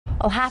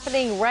Well,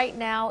 happening right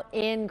now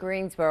in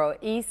Greensboro,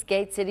 East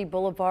Gate City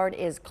Boulevard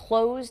is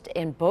closed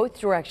in both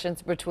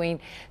directions between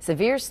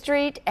Sevier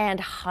Street and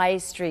High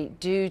Street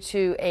due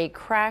to a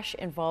crash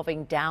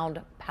involving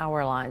downed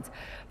power lines.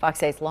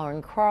 Fox 8's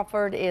Lauren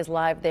Crawford is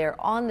live there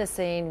on the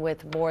scene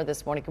with more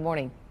this morning. Good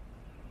morning.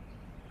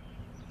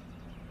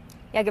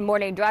 Yeah, good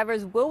morning.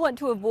 Drivers will want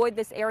to avoid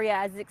this area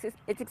as it's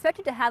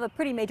expected to have a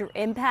pretty major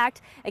impact.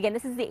 Again,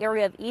 this is the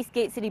area of East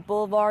Gate City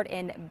Boulevard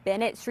and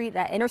Bennett Street,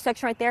 that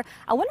intersection right there.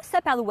 I want to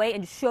step out of the way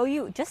and show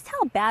you just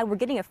how bad. We're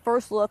getting a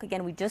first look.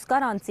 Again, we just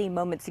got on scene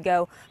moments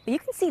ago, but you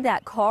can see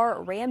that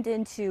car rammed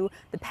into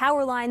the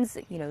power lines.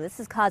 You know, this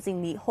is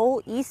causing the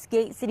whole East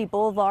Gate City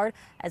Boulevard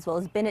as well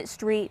as Bennett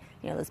Street.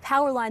 You know, those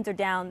power lines are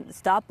down, the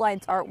stop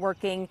lights aren't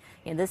working.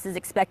 You know, this is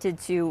expected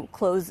to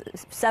close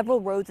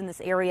several roads in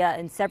this area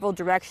in several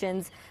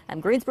directions.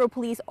 Greensboro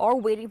police are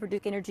waiting for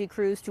Duke Energy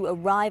crews to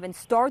arrive and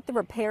start the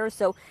repairs,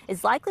 so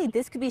it's likely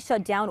this could be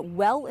shut down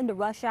well into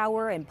rush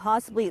hour and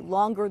possibly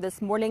longer this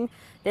morning.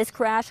 This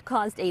crash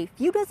caused a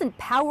few dozen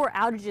power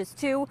outages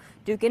too.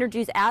 Duke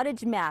Energy's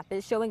outage map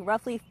is showing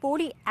roughly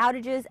 40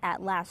 outages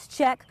at last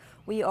check.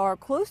 We are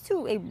close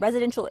to a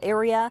residential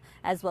area,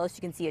 as well as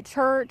you can see a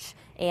church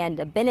and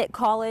a Bennett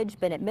College,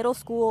 Bennett Middle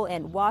School,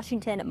 and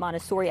Washington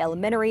Montessori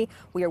Elementary.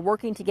 We are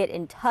working to get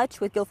in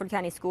touch with Guilford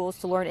County Schools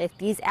to learn if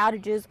these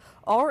outages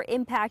are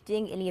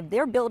impacting any of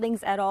their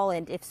buildings at all,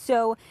 and if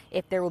so,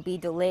 if there will be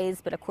delays.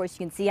 But of course, you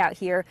can see out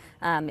here,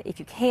 if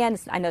you can,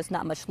 I know it's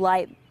not much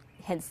light,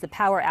 hence the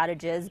power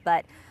outages,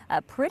 but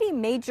a pretty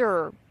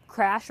major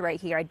crash right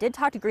here. I did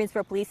talk to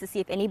Greensboro police to see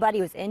if anybody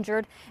was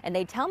injured, and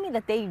they tell me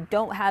that they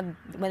don't have,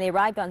 when they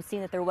arrived on scene,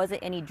 that there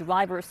wasn't any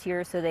drivers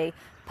here, so they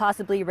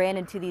possibly ran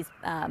into these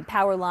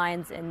power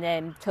lines and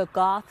then took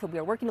off. So we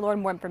are working to learn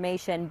more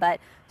information, but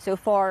so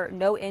far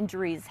no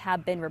injuries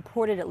have been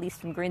reported, at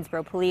least from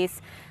Greensboro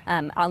police.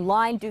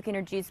 Online, Duke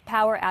Energy's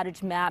power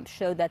outage map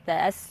showed that the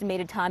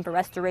estimated time for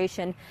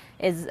restoration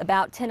is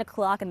about 10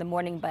 o'clock in the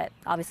morning, but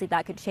obviously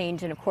that could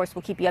change, and of course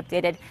we'll keep you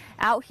updated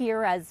out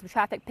here as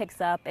traffic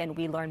picks up and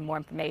we learn more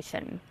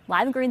information.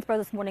 Live in Greensboro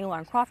this morning,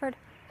 Lauren Crawford,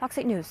 Fox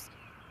 8 News.